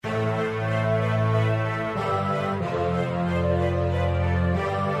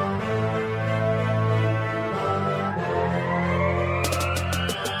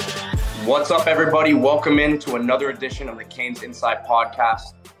What's up, everybody? Welcome into another edition of the Canes Inside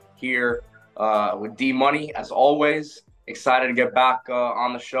Podcast here with D Money. As always, excited to get back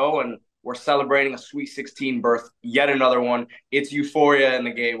on the show, and we're celebrating a Sweet 16 berth, yet another one. It's Euphoria in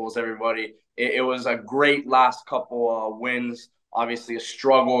the Gables, everybody. It was a great last couple wins. Obviously, a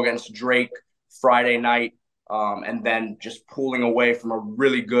struggle against Drake Friday night, and then just pulling away from a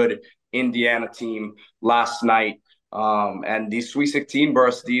really good Indiana team last night. And these Sweet 16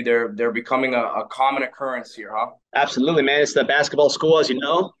 bursts, they're becoming a common occurrence here, huh? Absolutely, man. It's the basketball school, as you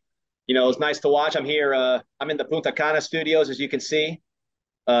know. It's nice to watch. I'm here. I'm in the Punta Cana studios, as you can see.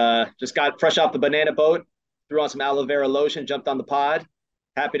 Just got fresh off the banana boat, threw on some aloe vera lotion, jumped on the pod.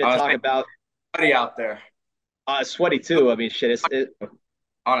 Happy to talk Honestly, about. sweaty out there. Sweaty too. I mean, shit.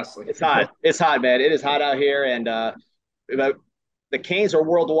 Honestly. It's hot. It's hot, man. It is hot out here, and the Canes are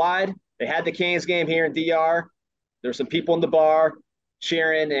worldwide. They had the Canes game here in DR. There's some people in the bar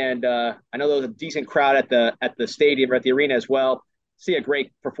cheering, and I know there was a decent crowd at the stadium or at the arena as well. See a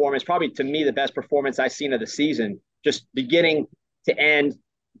great performance, probably to me the best performance I've seen of the season, just beginning to end,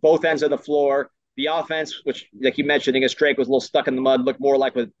 both ends of the floor. The offense, which like you mentioned against Drake, was a little stuck in the mud, looked more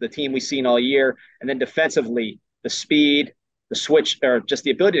like with the team we've seen all year. And then defensively, the speed, the switch, or just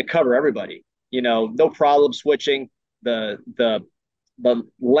the ability to cover everybody. No problem switching. The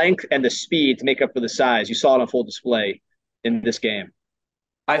length and the speed to make up for the size. You saw it on full display in this game.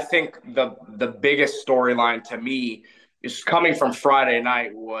 I think the biggest storyline to me is coming from Friday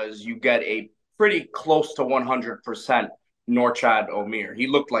night was you get a pretty close to 100% Norchad Omier. He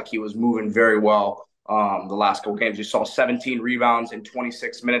looked like he was moving very well the last couple games. You saw 17 rebounds in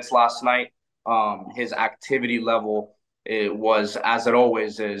 26 minutes last night. His activity level was, as it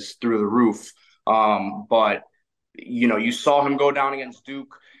always is, through the roof. But you saw him go down against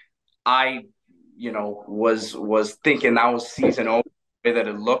Duke. I, was thinking that was season over, the way that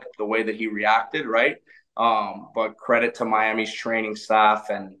it looked, the way that he reacted, right? But credit to Miami's training staff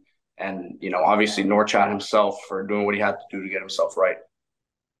and obviously Norchad himself for doing what he had to do to get himself right.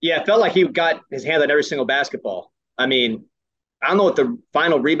 Yeah, it felt like he got his hand on every single basketball. I mean, I don't know what the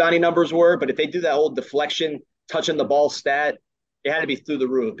final rebounding numbers were, but if they do that whole deflection, touching the ball stat, it had to be through the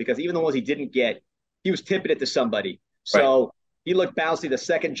roof because even the ones he didn't get, he was tipping it to somebody. So Right. he looked bouncy. The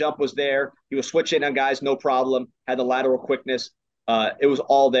second jump was there. He was switching on guys, no problem. Had the lateral quickness. It was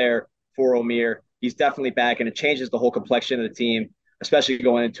all there for Omier. He's definitely back, and it changes the whole complexion of the team, especially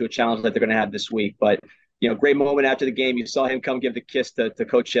going into a challenge that they're going to have this week. But great moment after the game. You saw him come give the kiss to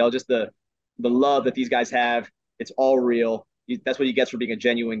Coach Shell. Just the love that these guys have. It's all real. That's what he gets for being a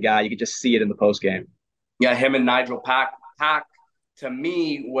genuine guy. You can just see it in the post game. Yeah, him and Nigel Pack to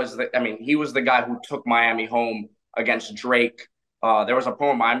me he was the guy who took Miami home against Drake. There was a point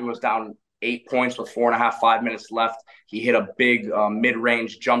where Miami was down 8 points with 4.5, 5 minutes left. He hit a big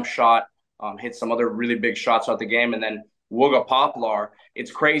mid-range jump shot, hit some other really big shots throughout the game. And then Wooga Poplar,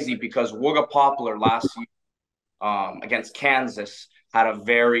 it's crazy because Wooga Poplar last year against Kansas had a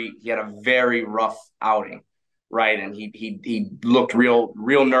very rough outing, right? And he looked real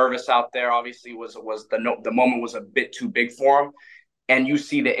nervous out there. Obviously, was the moment was a bit too big for him. And you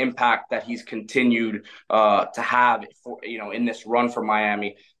see the impact that he's continued to have in this run for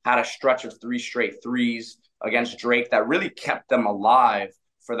Miami. Had a stretch of 3 straight threes against Drake that really kept them alive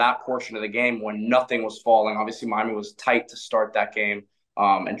for that portion of the game when nothing was falling. Obviously, Miami was tight to start that game.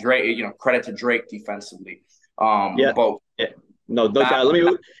 And Drake, credit to Drake defensively. Yeah. But Yeah. No doubt. Let me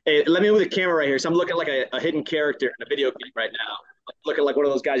move the camera right here. So I'm looking like a hidden character in a video game right now. I'm looking like one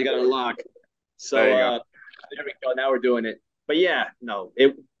of those guys you got to unlock. So there you go. there we go. Now we're doing it. But yeah, no,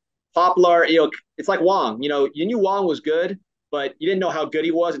 Poplar. It's like Wong. You knew Wong was good, but you didn't know how good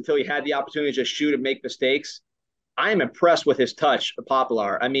he was until he had the opportunity to just shoot and make mistakes. I am impressed with his touch,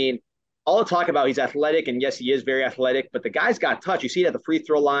 Poplar. I mean, all the talk about he's athletic, and yes, he is very athletic, but the guy's got touch. You see it at the free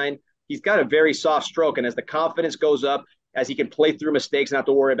throw line. He's got a very soft stroke, and as the confidence goes up, as he can play through mistakes and not have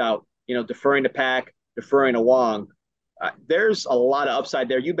to worry about deferring to Pack, deferring to Wong. There's a lot of upside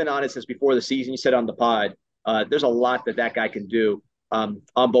there. You've been on it since before the season. You said on the pod. There's a lot that guy can do on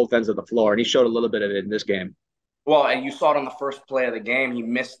both ends of the floor, and he showed a little bit of it in this game. Well, and you saw it on the first play of the game. He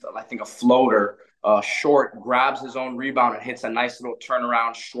missed, I think, a floater short, grabs his own rebound and hits a nice little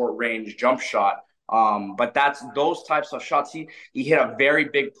turnaround short range jump shot. But that's those types of shots. He hit a very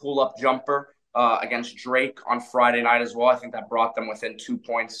big pull up jumper against Drake on Friday night as well. I think that brought them within 2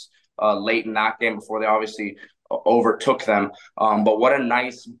 points late in that game before they obviously overtook them. But what a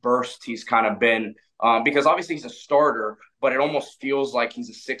nice burst he's kind of been because obviously he's a starter, but it almost feels like he's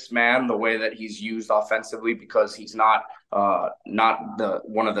a sixth man the way that he's used offensively because he's not the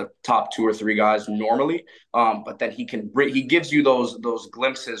one of the top two or three guys normally. But then he gives you those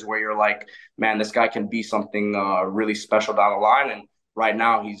glimpses where you're like, man, this guy can be something really special down the line. And right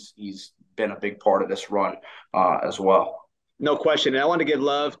now he's been a big part of this run as well. No question. And I want to give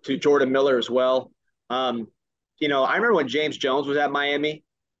love to Jordan Miller as well. Um, I remember when James Jones was at Miami,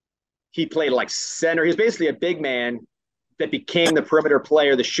 he played like center. He was basically a big man that became the perimeter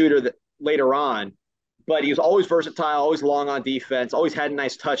player, the shooter that later on. But he was always versatile, always long on defense, always had a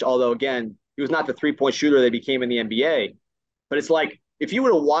nice touch. Although again, he was not the 3-point shooter that he became in the NBA. But it's like if you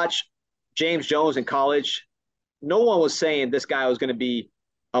were to watch James Jones in college, no one was saying this guy was going to be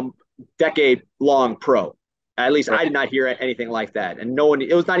a decade long pro. At least I did not hear anything like that. And no one,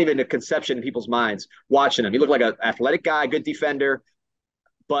 it was not even a conception in people's minds watching him. He looked like an athletic guy, good defender,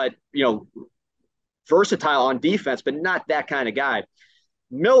 but, versatile on defense, but not that kind of guy.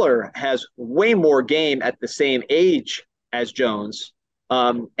 Miller has way more game at the same age as Jones,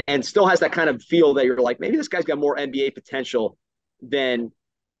 and still has that kind of feel that you're like, maybe this guy's got more NBA potential than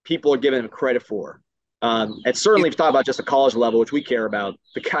people are giving him credit for. And certainly, if you talk about just the college level, which we care about,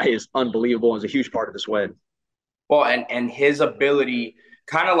 the guy is unbelievable and is a huge part of this win. Well, and his ability,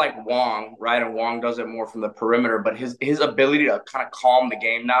 kind of like Wong, right? And Wong does it more from the perimeter, but his ability to kind of calm the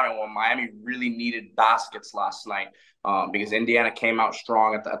game down. And when Miami really needed baskets last night, because Indiana came out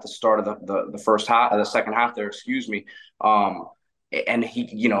strong at the start of the first half, the second half there, excuse me. And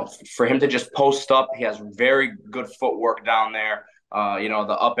he, for him to just post up, he has very good footwork down there.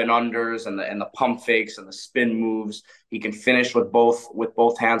 The up and unders and the pump fakes and the spin moves. He can finish with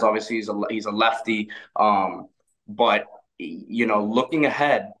both hands. Obviously, he's a lefty. But looking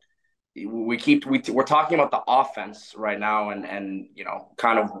ahead, we're talking about the offense right now, and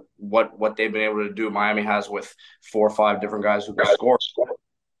kind of what they've been able to do. Miami has with 4 or 5 different guys who can score.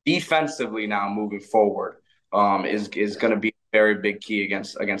 Defensively now moving forward, is going to be a very big key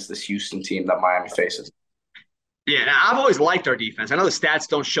against this Houston team that Miami faces. Yeah, I've always liked our defense. I know the stats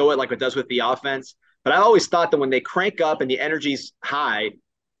don't show it like it does with the offense, but I've always thought that when they crank up and the energy's high,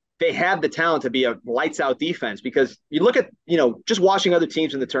 they have the talent to be a lights out defense. Because you look at, just watching other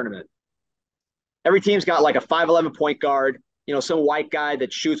teams in the tournament, every team's got like a 5'11" point guard, some white guy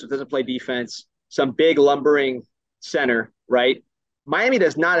that shoots but doesn't play defense, some big lumbering center, right? Miami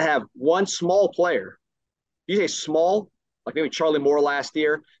does not have one small player. You say small, like maybe Charlie Moore last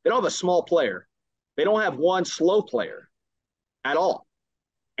year. They don't have a small player. They don't have one slow player at all.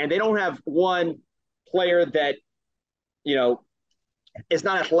 And they don't have one player that, is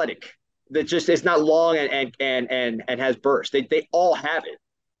not athletic, that just is not long and has burst. They all have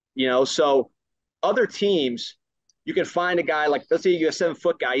it, so other teams, you can find a guy like, let's say you have a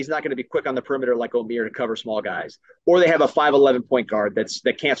 7-foot guy, he's not going to be quick on the perimeter like Omier to cover small guys, or they have a 5'11" point guard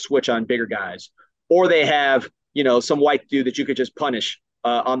that can't switch on bigger guys, or they have some white dude that you could just punish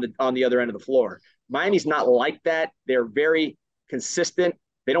on the other end of the floor. Miami's not like that. They're very consistent.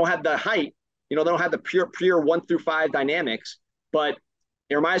 They don't have the height, they don't have the pure 1 through 5 dynamics. But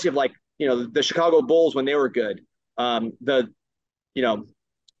it reminds me of like, the Chicago Bulls when they were good. When the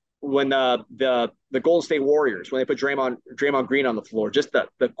Golden State Warriors, when they put Draymond Green on the floor, just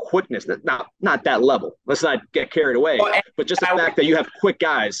the quickness, not that level. Let's not get carried away, but just the fact that you have quick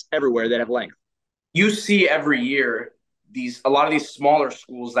guys everywhere that have length. You see every year a lot of these smaller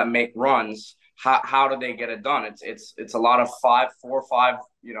schools that make runs. How do they get it done? It's a lot of 5-4-5,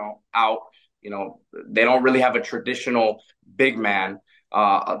 out. They don't really have a traditional big man,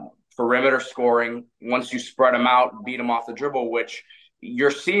 perimeter scoring. Once you spread them out, beat them off the dribble, which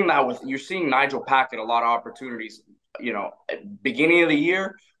you're seeing Nigel Pack get a lot of opportunities. Beginning of the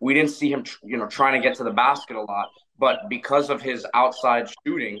year, we didn't see him, trying to get to the basket a lot, but because of his outside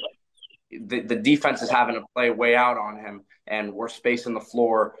shooting, the defense is having to play way out on him, and we're spacing the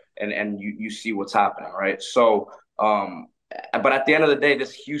floor, and you see what's happening, right? So, but at the end of the day,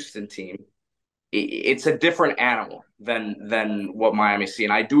 this Houston team, it's a different animal than what Miami see.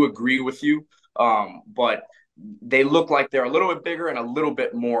 And I do agree with you, but they look like they're a little bit bigger and a little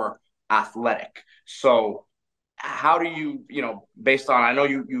bit more athletic. So how do you, based on, I know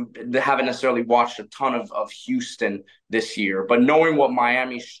you haven't necessarily watched a ton of Houston this year, but knowing what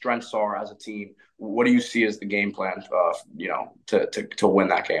Miami's strengths are as a team, what do you see as the game plan, to win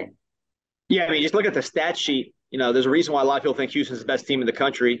that game? Yeah, I mean, just look at the stat sheet. There's a reason why a lot of people think Houston's the best team in the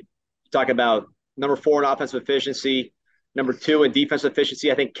country. Talk about number 4 in offensive efficiency, number 2 in defensive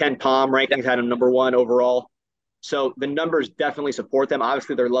efficiency. I think Ken Palm rankings had him number 1 overall. So the numbers definitely support them.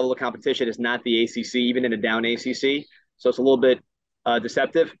 Obviously, their level of competition is not the ACC, even in a down ACC. So it's a little bit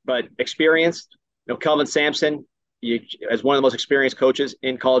deceptive, but experienced. Kelvin Sampson, You, as one of the most experienced coaches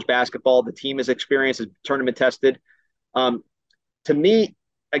in college basketball, the team is experienced, is tournament tested. Um, to me,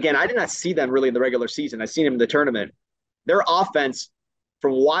 again, I did not see them really in the regular season. I seen them in the tournament. Their offense,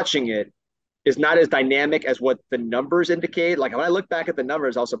 from watching it, is not as dynamic as what the numbers indicate. Like when I look back at the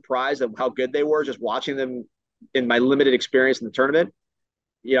numbers, I was surprised at how good they were just watching them in my limited experience in the tournament.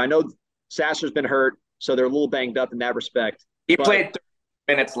 I know Sasser's been hurt, so they're a little banged up in that respect. He But played 30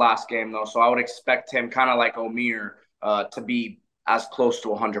 minutes last game though, so I would expect him kind of like Omir to be as close to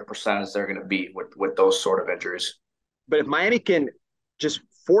 100% as they're going to be with those sort of injuries. but if Miami can just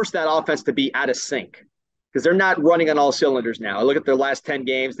force that offense to be out of sync, because they're not running on all cylinders now. I look at their last 10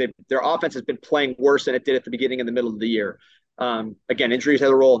 games. Their offense has been playing worse than it did at the beginning and the middle of the year. Again, injuries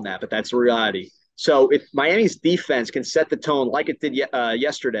have a role in that, but that's the reality. So if Miami's defense can set the tone like it did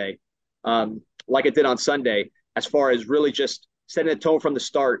yesterday, like it did on Sunday, as far as really just setting the tone from the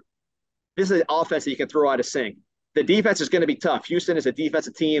start, this is an offense that you can throw out of sync. The defense is going to be tough. Houston is a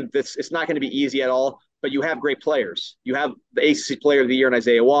defensive team. It's not going to be easy at all, but you have great players. You have the ACC Player of the Year in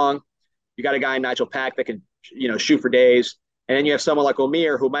Isaiah Wong. You got a guy in Nigel Pack that can, shoot for days. And then you have someone like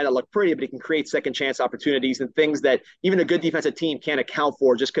Omir who might not look pretty, but he can create second chance opportunities and things that even a good defensive team can't account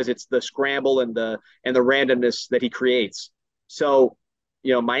for just because it's the scramble and the randomness that he creates. So,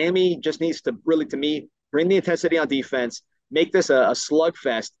 Miami just needs to really, to me, bring the intensity on defense, make this a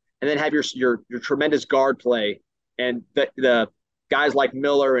slugfest, and then have your tremendous guard play and the guys like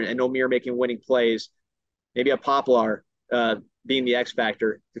Miller and Omir making winning plays. Maybe a Poplar being the X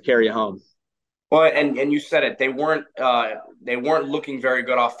factor to carry it home. Well, and you said it. They weren't looking very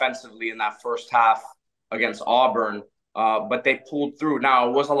good offensively in that first half against Auburn, but they pulled through. Now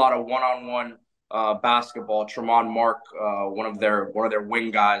it was a lot of one-on-one basketball. Tremont Mark, one of their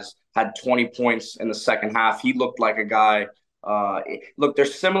wing guys, had 20 points in the second half. He looked like a guy. Look, they're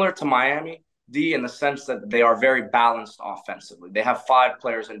similar to Miami D in the sense that they are very balanced offensively. They have five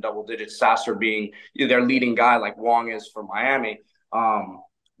players in double digits. Sasser being their leading guy, like Wong is for Miami.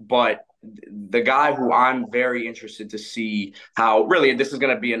 But the guy who I'm very interested to see how really this is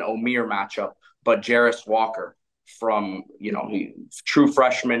going to be an Omir matchup, but Jarris Walker from, true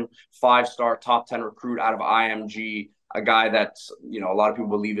freshman, 5-star, top 10 recruit out of IMG, a guy that's, a lot of people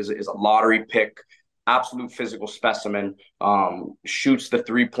believe is a lottery pick, absolute physical specimen, shoots the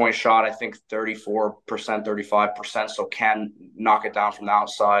 3-point shot, I think 34%, 35%, so can knock it down from the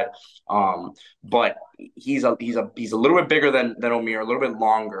outside. But he's a little bit bigger than Omir, a little bit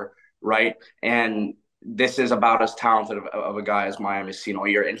longer, right? And this is about as talented of a guy as Miami's seen all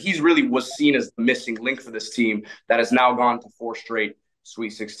year. And he's really was seen as the missing link for this team that has now gone to 4 straight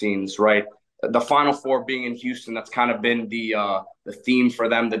Sweet 16s, right? The Final Four being in Houston, that's kind of been the theme for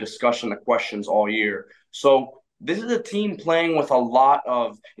them, the discussion, the questions all year. So this is a team playing with a lot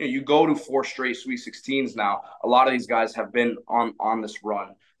of, you go to 4 straight Sweet 16s now. A lot of these guys have been on this run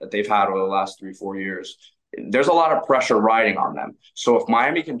that they've had over the last 3-4 years. There's a lot of pressure riding on them. So if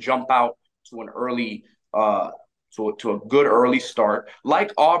Miami can jump out to an early to a good early start,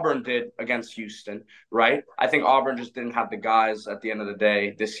 like Auburn did against Houston, right? I think Auburn just didn't have the guys at the end of the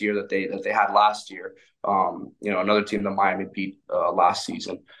day this year that they had last year. Another team that Miami beat last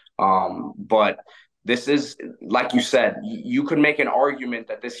season. But this is, like you said, you could make an argument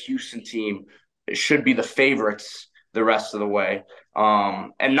that this Houston team should be the favorites the rest of the way.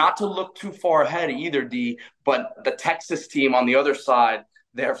 And not to look too far ahead either, D, but the Texas team on the other side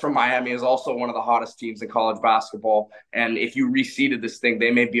there from Miami is also one of the hottest teams in college basketball. And if you reseeded this thing, they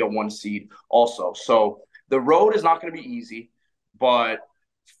may be a 1 seed also. So the road is not going to be easy, but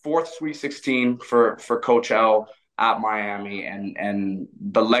 4th Sweet 16 for Coach L at Miami and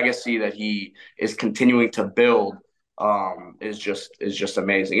the legacy that he is continuing to build is just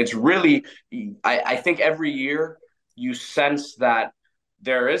amazing. It's really, I think every year you sense that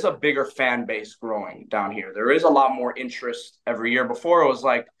there is a bigger fan base growing down here. There is a lot more interest every year. Before it was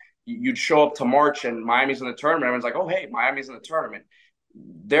like you'd show up to March and Miami's in the tournament. Everyone's like, oh, hey, Miami's in the tournament.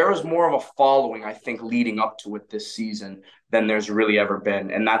 There was more of a following, I think, leading up to it this season than there's really ever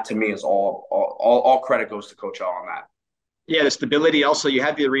been. And that to me is all credit goes to Coach L on that. Yeah, the stability. Also, you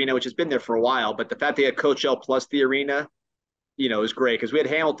have the arena, which has been there for a while, but the fact they had Coach L plus the arena, is great because we had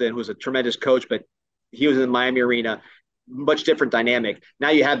Hamilton, who was a tremendous coach, but he was in the Miami arena. Much different dynamic.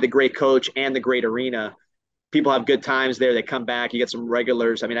 Now you have the great coach and the great arena. People have good times there. They come back. You get some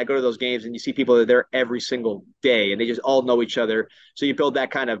regulars. I mean, I go to those games and you see people that are there every single day and they just all know each other. So you build that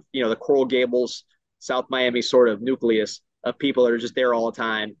kind of, the Coral Gables, South Miami sort of nucleus of people that are just there all the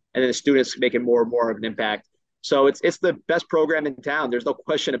time. And then the students making more and more of an impact. So it's the best program in town. There's no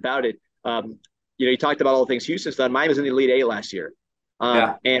question about it. You talked about all the things Houston's done. Miami was in the Elite Eight last year.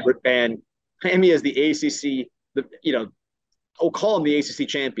 Yeah. And Miami is the ACC we'll call them the ACC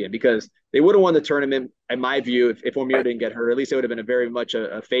champion because they would have won the tournament, in my view, if Omir Right. didn't get hurt. At least it would have been a very much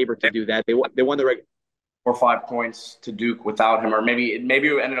a favor to do that. They won the 4 or 5 points to Duke without him, or maybe it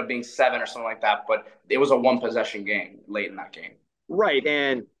ended up being 7 or something like that. But it was a one possession game late in that game. right,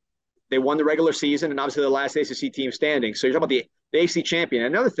 and they won the regular season, and obviously the last ACC team standing. So you're talking about the ACC champion.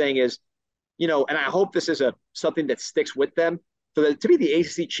 Another thing is, and I hope this is a something that sticks with them. To be the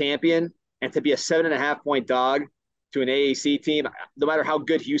ACC champion and to be a 7.5 point dog to an AAC team, no matter how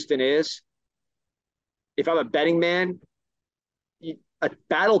good Houston is, if I'm a betting man, a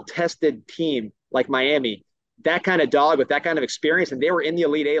battle tested team like Miami, that kind of dog with that kind of experience, and they were in the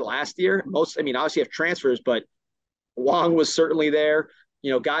Elite Eight last year. Obviously have transfers, but Wong was certainly there.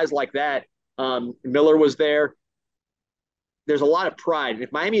 Guys like that. Miller was there. There's a lot of pride.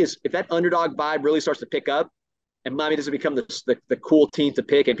 And if that underdog vibe really starts to pick up, and Miami doesn't become the cool team to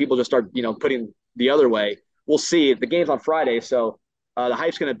pick, and people just start putting the other way, we'll see. The game's on Friday, so the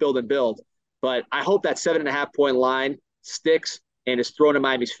hype's going to build and build. But I hope that 7.5 point line sticks and is thrown in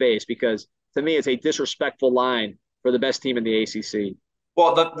Miami's face because to me it's a disrespectful line for the best team in the ACC.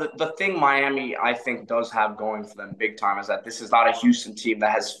 Well, the thing Miami I think does have going for them big time is that this is not a Houston team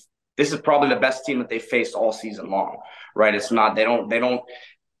that has. This is probably the best team that they faced all season long, right? It's not. They don't.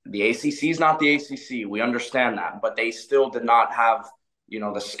 The ACC is not the ACC. We understand that, but they still did not have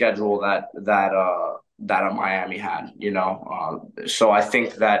the schedule that a Miami had. So I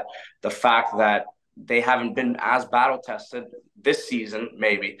think that the fact that they haven't been as battle tested this season,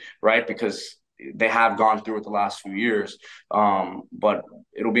 maybe right because they have gone through it the last few years. But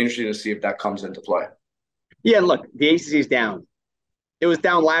it'll be interesting to see if that comes into play. Yeah, look, the ACC is down. It was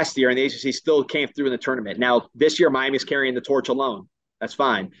down last year, and the ACC still came through in the tournament. Now, this year, Miami's carrying the torch alone. That's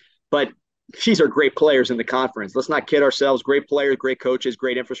fine. But these are great players in the conference. Let's not kid ourselves. Great players, great coaches,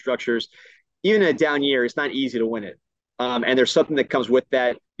 great infrastructures. Even in a down year, it's not easy to win it. And there's something that comes with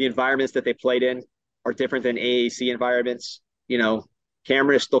that. The environments that they played in are different than AAC environments.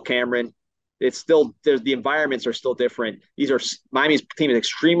 Cameron is still Cameron. It's still the environments are still different. Miami's team is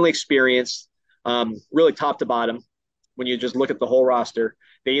extremely experienced, really top to bottom. When you just look at the whole roster,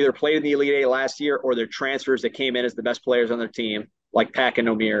 they either played in the Elite Eight last year or they're transfers that came in as the best players on their team, like Pack and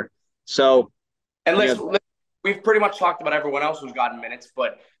Omir. So, and we've pretty much talked about everyone else who's gotten minutes,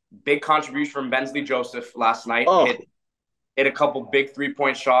 but big contribution from Bensley Joseph last night. Hit a couple big 3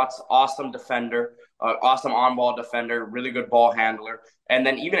 point shots. Awesome defender, awesome on-ball defender, really good ball handler. And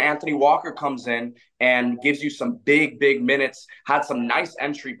then even Anthony Walker comes in and gives you some big minutes. Had some nice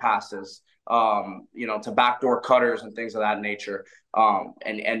entry passes. To backdoor cutters and things of that nature.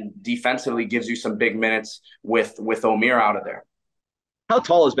 And defensively gives you some big minutes with Omir out of there. How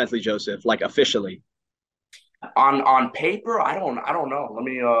tall is Bentley Joseph, like officially? On paper, I don't know. Let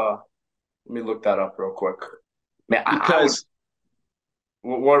me look that up real quick. Man,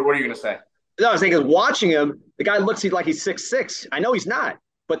 what are you gonna say? No, I was thinking, watching him, the guy looks like he's 6'6". I know he's not,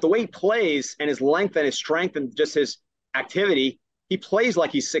 but the way he plays and his length and his strength and just his activity, he plays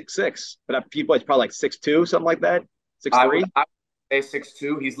like he's 6'6", but people he's probably like 6'2", something like that. 6'3". I would say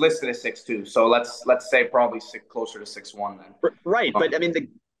 6'2". He's listed as 6'2", so let's say probably closer to 6'1" then. Right, but I mean,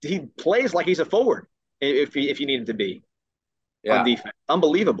 he plays like he's a forward if you need him to be on defense.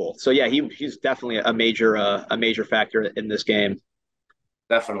 Unbelievable. So yeah, he's definitely a major factor in this game.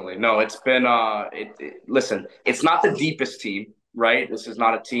 Definitely. No, it's been listen, it's not the deepest team, right? This is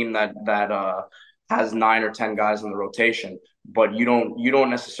not a team that has 9 or 10 guys in the rotation, but you don't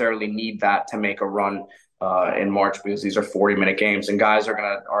necessarily need that to make a run in March because these are 40-minute games and guys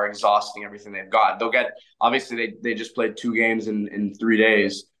are exhausting everything they've got. They'll get obviously they just played 2 games in 3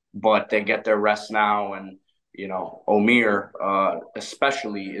 days, but they get their rest now and Omir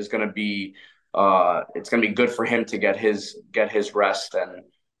especially is going to be it's going to be good for him to get his rest and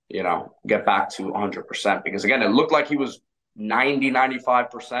get back to 100% because again it looked like he was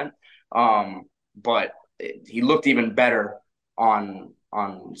 95%. But he looked even better on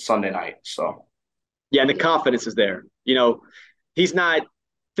Sunday night. So, yeah, and the confidence is there. He's not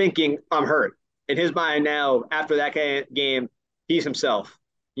thinking I'm hurt. In his mind now, after that game, he's himself.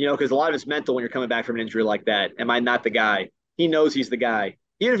 Because a lot of it's mental when you're coming back from an injury like that. Am I not the guy? He knows he's the guy,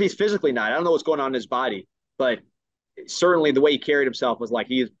 even if he's physically not. I don't know what's going on in his body, but certainly the way he carried himself was like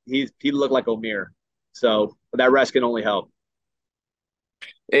he looked like Omir. So that rest can only help.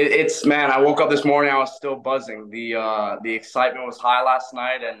 It's man, I woke up this morning, I was still buzzing. The excitement was high last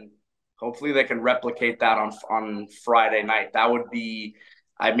night, and hopefully they can replicate that on Friday night. That would be,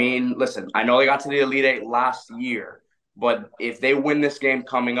 I mean, listen, I know they got to the Elite Eight last year, but if they win this game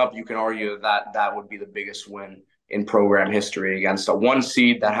coming up, you can argue that would be the biggest win in program history against a 1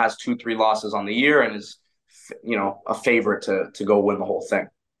 seed that has 2-3 losses on the year and is a favorite to go win the whole thing.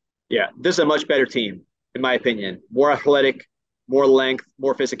 Yeah, this is a much better team, in my opinion. More athletic, more length,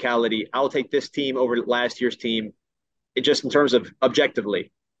 more physicality. I'll take this team over last year's team, just in terms of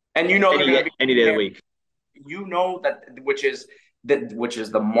objectively, And you know they're going to be any day of the prepared. week. You know that which is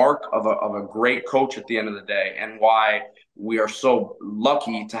the mark of a great coach at the end of the day, and why we are so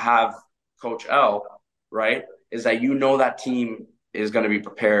lucky to have Coach L, right? Is that that team is going to be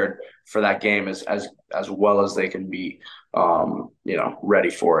prepared for that game as well as they can be, ready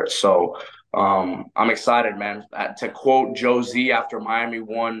for it. So I'm excited, man. To quote Joe Z after Miami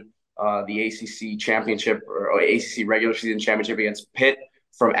won the ACC championship or ACC regular season championship against Pitt,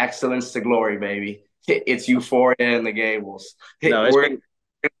 from excellence to glory, baby. It's Euphoria in the Gables. No, We're gonna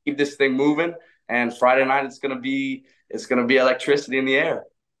keep this thing moving, and Friday night it's gonna be electricity in the air.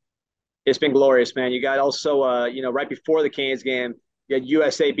 it's been glorious, man. You got also, right before the Canes game, you had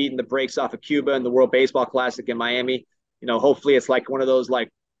USA beating the brakes off of Cuba in the World Baseball Classic in Miami. Hopefully it's like one of those, like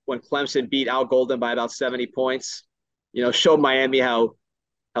when Clemson beat Al Golden by about 70 points. Showed Miami how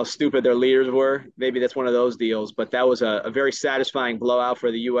stupid their leaders were. Maybe that's one of those deals. But that was a very satisfying blowout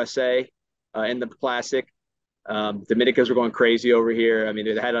for the USA in the Classic. Dominicans were going crazy over here. I mean,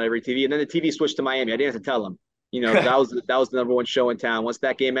 they had it on every TV, and then the TV switched to Miami. I didn't have to tell them. That was the number one show in town. Once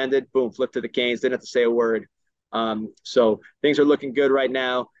that game ended, boom, flipped to the Canes. Didn't have to say a word. So things are looking good right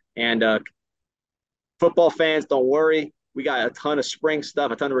now. And football fans, don't worry. We got a ton of spring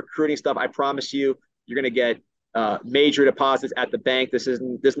stuff, a ton of recruiting stuff. I promise you, you're going to get major deposits at the bank.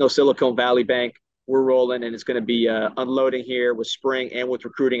 There's no Silicon Valley Bank. We're rolling, and it's going to be unloading here with spring and with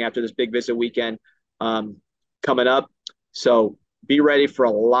recruiting after this big visit weekend coming up. So be ready for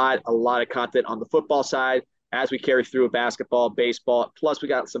a lot of content on the football side as we carry through basketball, baseball. Plus, we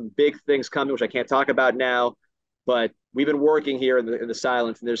got some big things coming, which I can't talk about now, but we've been working here in the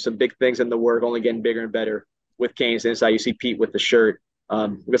silence, and there's some big things in the work, only getting bigger and better with Canes Inside. You see Pete with the shirt. We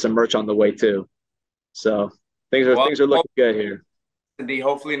got some merch on the way too. So things are looking good here.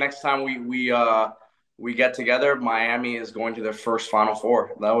 Hopefully next time we get together, Miami is going to their first Final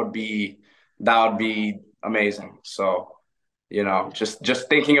Four. That would be amazing. So, just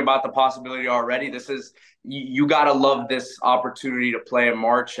thinking about the possibility already, you gotta love this opportunity to play in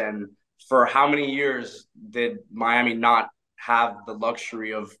March. And for how many years did Miami not have the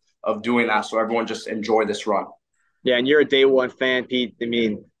luxury of doing that? So everyone just enjoy this run. Yeah, and you're a day one fan, Pete. I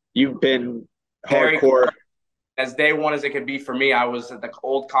mean, you've been Very hardcore. as day one as it could be for me. I was at the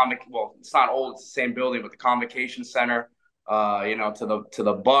old convict. Well, it's not old; it's the same building, but the Convocation Center. To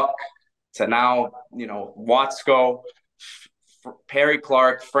the Buck, to now, Watsco, Perry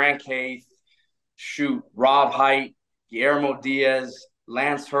Clark, Frank Haith, Rob Height, Guillermo Diaz,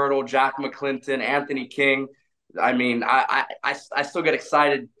 Lance Hurdle, Jack McClinton, Anthony King. I mean, I still get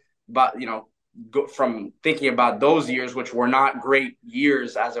excited about, from thinking about those years, which were not great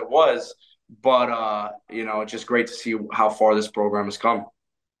years as it was, but it's just great to see how far this program has come.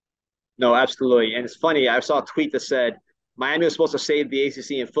 No, absolutely. And it's funny, I saw a tweet that said Miami was supposed to save the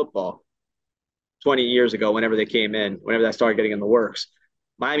ACC in football 20 years ago, whenever that started getting in the works.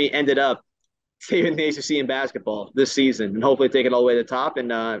 Miami ended up saving the ACC in basketball this season, and hopefully take it all the way to the top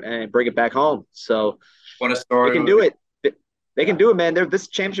and bring it back home. So What a they story. can do it. They can do it, man. They're this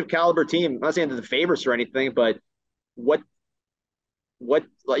championship caliber team. I'm not saying they're the favorites or anything, but what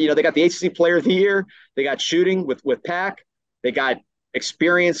they got the ACC Player of the Year. They got shooting with Pack. They got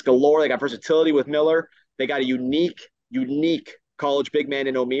experience galore. They got versatility with Miller. They got a unique college big man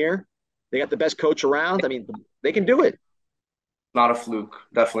in Omier. They got the best coach around. I mean, they can do it. Not a fluke.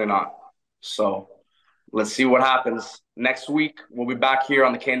 Definitely not. So let's see what happens. Next week, we'll be back here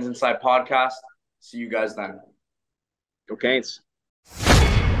on the Canes Inside podcast. See you guys then. Go Canes.